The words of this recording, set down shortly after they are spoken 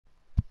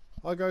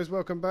Hi guys,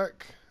 welcome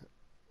back.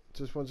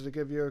 Just wanted to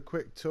give you a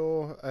quick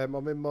tour. I'm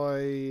in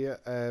my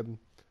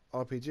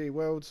RPG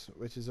world,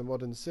 which is a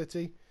modern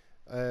city,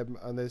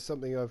 and there's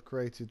something I've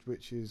created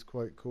which is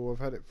quite cool. I've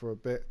had it for a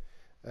bit,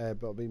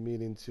 but I've been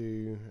meaning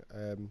to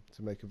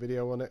make a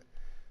video on it.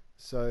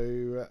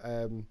 So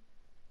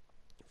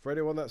for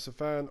anyone that's a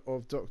fan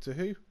of Doctor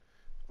Who,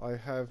 I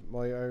have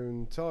my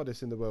own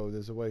Tardis in the world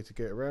as a way to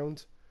get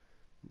around.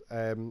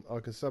 I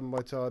can summon my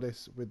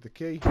Tardis with the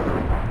key,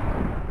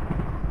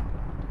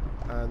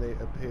 and it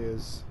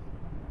appears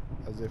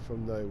as if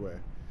from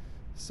nowhere.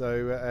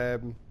 So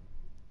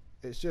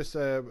it's just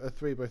a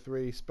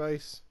 3x3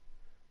 space.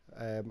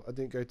 I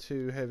didn't go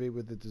too heavy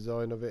with the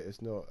design of it.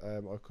 It's not.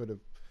 I could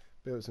have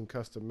built some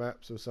custom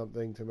maps or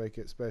something to make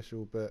it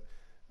special, but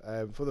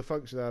for the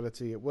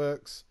functionality, it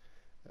works.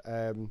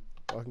 I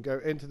can go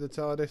into the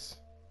TARDIS,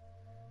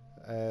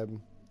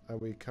 and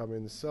we come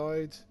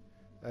inside.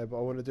 But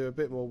I want to do a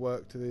bit more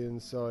work to the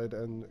inside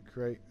and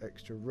create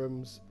extra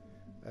rooms.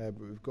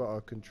 But we've got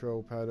our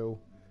control panel,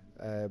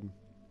 and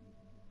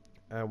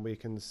we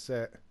can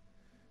set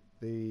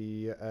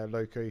the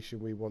location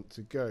we want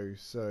to go.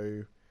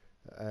 So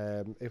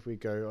if we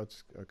go,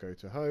 I'll go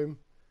to home,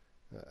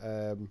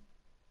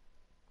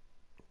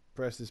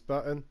 press this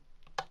button.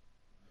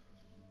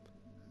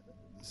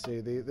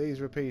 See,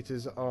 these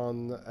repeaters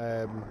aren't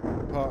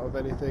part of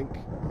anything.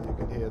 You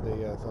can hear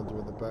the thunder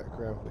in the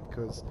background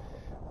because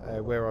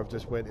where I've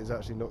just went is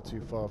actually not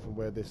too far from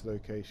where this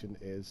location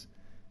is.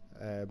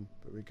 But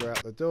we go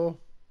out the door,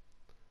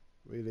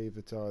 we leave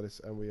the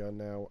TARDIS, and we are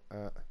now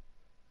at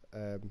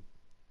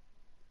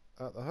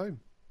the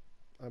home,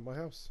 at my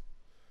house.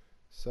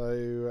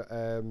 So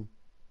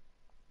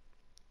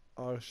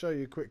I'll show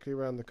you quickly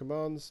around the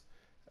commands,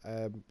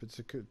 but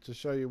to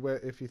show you where,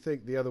 if you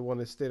think the other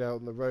one is still out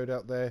on the road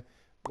out there,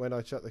 when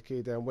I shut the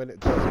key down, when it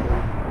does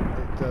move,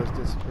 it does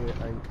disappear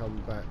and come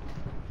back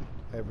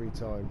every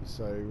time.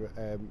 So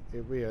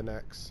it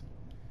reenacts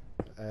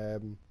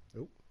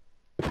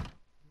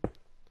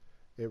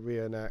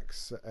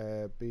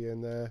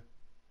being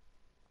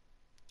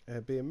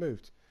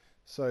moved.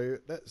 So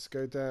let's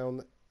go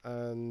down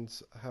and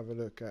have a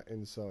look at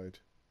inside.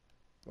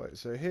 Right,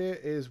 so here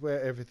is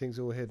where everything's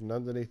all hidden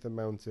underneath the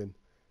mountain.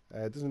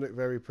 It doesn't look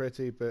very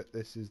pretty, but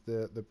this is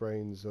the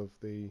brains of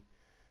the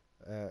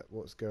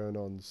what's going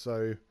on.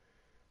 So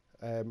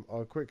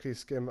I'll quickly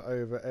skim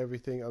over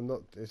everything.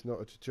 It's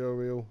not a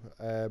tutorial,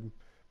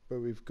 but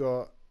we've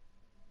got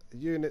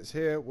units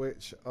here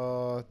which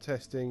are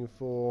testing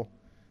for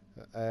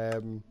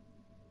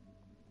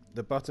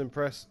the button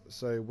press.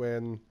 So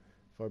if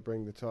I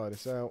bring the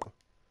TARDIS out,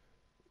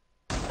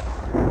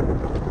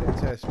 it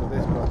tests for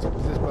this button,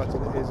 because this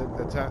button isn't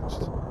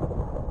attached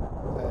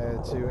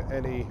to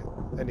any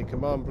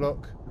command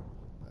block,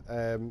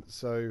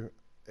 so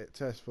it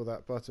tests for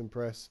that button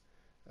press,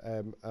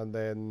 and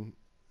then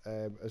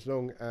as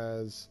long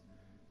as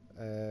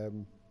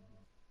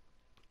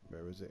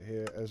where is it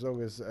here? As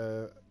long as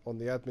on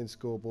the admin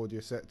scoreboard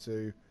you're set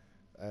to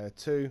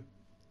 2,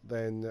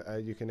 then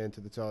you can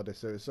enter the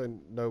TARDIS. So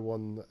no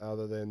one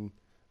other than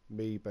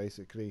me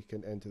basically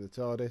can enter the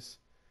TARDIS.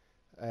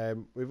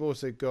 We've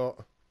also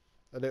got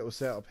a little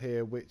setup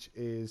here which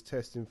is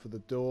testing for the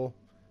door,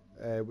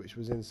 which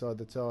was inside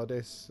the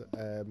TARDIS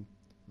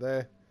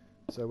there.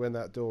 So when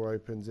that door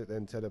opens, it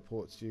then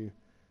teleports you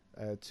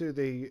to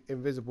the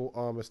invisible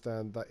armor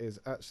stand that is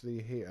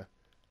actually here,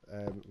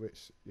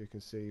 which you can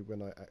see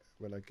when I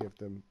give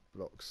them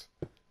blocks.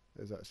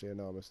 There's actually an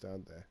armor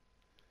stand there.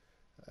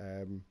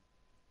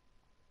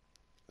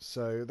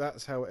 So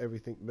that's how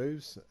everything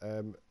moves,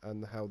 and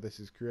how this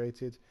is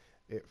created.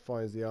 It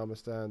finds the armor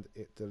stand,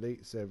 it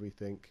deletes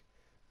everything,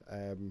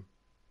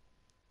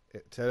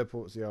 it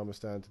teleports the armor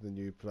stand to the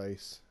new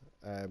place,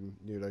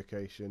 new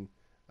location,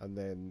 and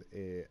then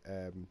it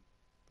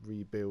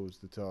rebuilds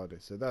the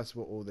TARDIS. So that's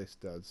what all this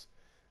does.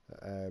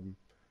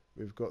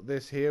 We've got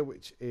this here,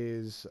 which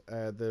is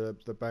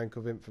the bank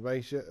of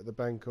information, the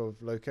bank of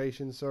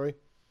locations. Sorry.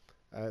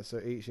 So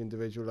each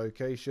individual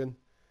location.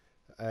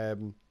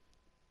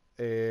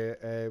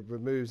 It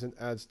removes and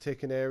adds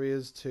ticking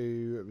areas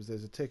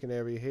there's a ticking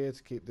area here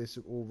to keep this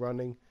all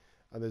running,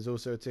 and there's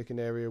also a ticking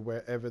area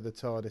wherever the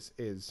TARDIS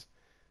is.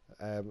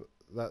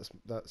 That's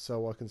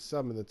so I can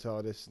summon the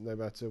TARDIS no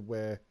matter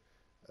where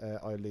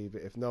I leave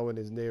it. If no one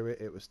is near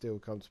it, it will still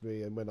come to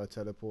me, and when I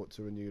teleport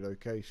to a new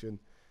location,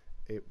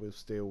 it will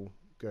still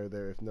go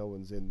there if no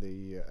one's in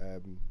the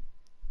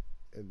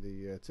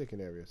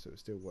ticking area, so it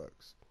still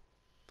works.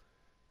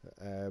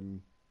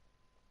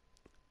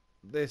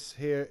 This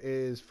here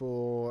is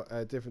for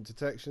different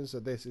detections. So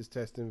this is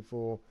testing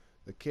for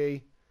the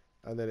key,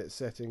 and then it's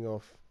setting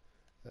off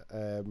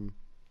the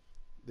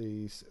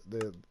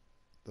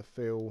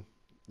fill.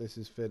 This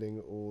is filling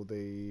all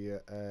the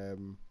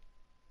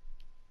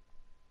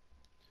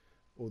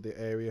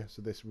area.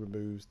 So this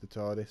removes the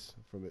TARDIS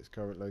from its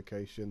current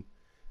location,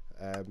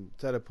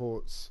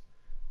 teleports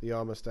the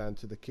armor stand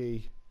to the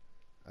key,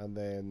 and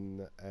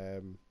then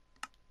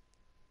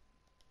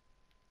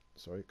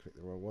sorry, click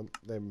the wrong one.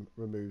 Then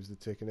removes the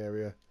ticking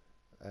area,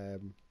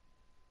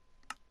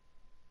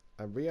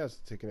 and re-adds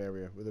the ticking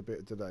area with a bit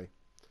of delay.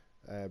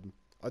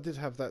 I did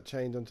have that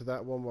chained onto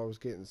that one where I was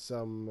getting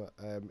some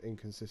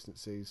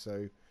inconsistencies,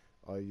 so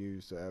I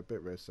used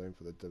bit redstone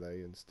for the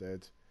delay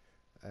instead.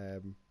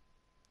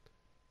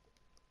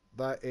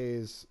 That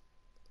is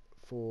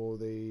for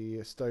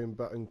the stone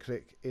button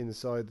click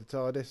inside the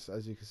TARDIS.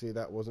 As you can see,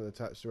 that wasn't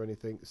attached to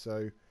anything,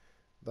 so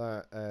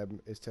that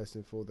is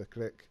testing for the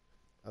click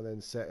and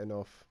then setting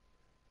off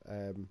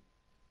the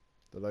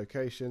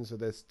location. So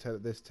this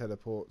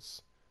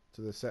teleports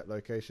to the set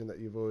location that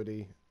you've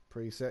already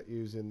preset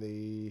using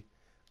the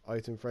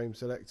item frame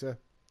selector,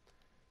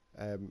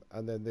 and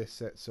then this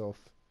sets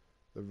off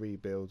the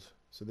rebuild.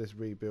 So this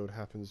rebuild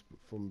happens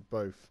from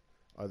both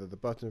either the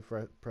button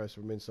press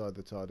from inside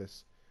the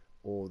TARDIS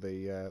or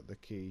the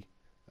key.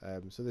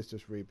 So this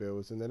just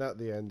rebuilds, and then at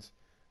the end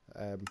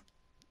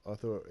I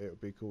thought it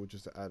would be cool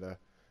just to add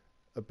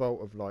a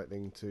bolt of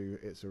lightning to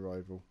its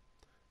arrival.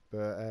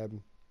 But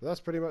that's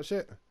pretty much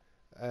it.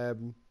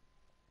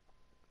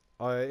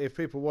 If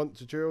people want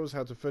tutorials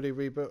how to fully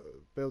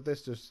rebuild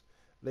this, just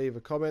leave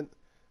a comment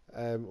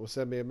or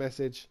send me a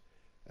message.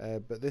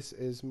 But this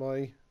is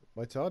my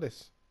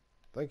TARDIS.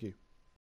 Thank you.